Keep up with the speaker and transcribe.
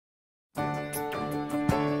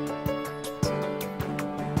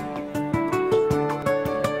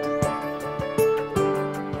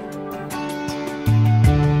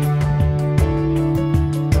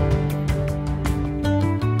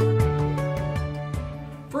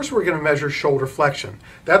First we're going to measure shoulder flexion.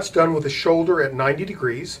 That's done with the shoulder at 90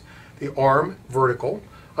 degrees, the arm vertical.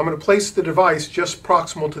 I'm going to place the device just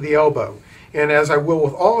proximal to the elbow. And as I will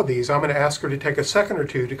with all of these, I'm going to ask her to take a second or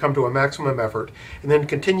two to come to a maximum effort and then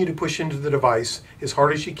continue to push into the device as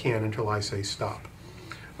hard as she can until I say stop.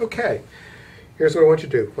 Okay, here's what I want you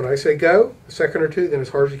to do. When I say go, a second or two, then as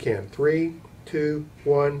hard as you can. 3, 2,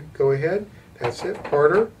 1, go ahead. That's it.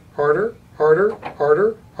 Harder, harder, harder,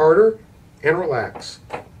 harder, harder, and relax.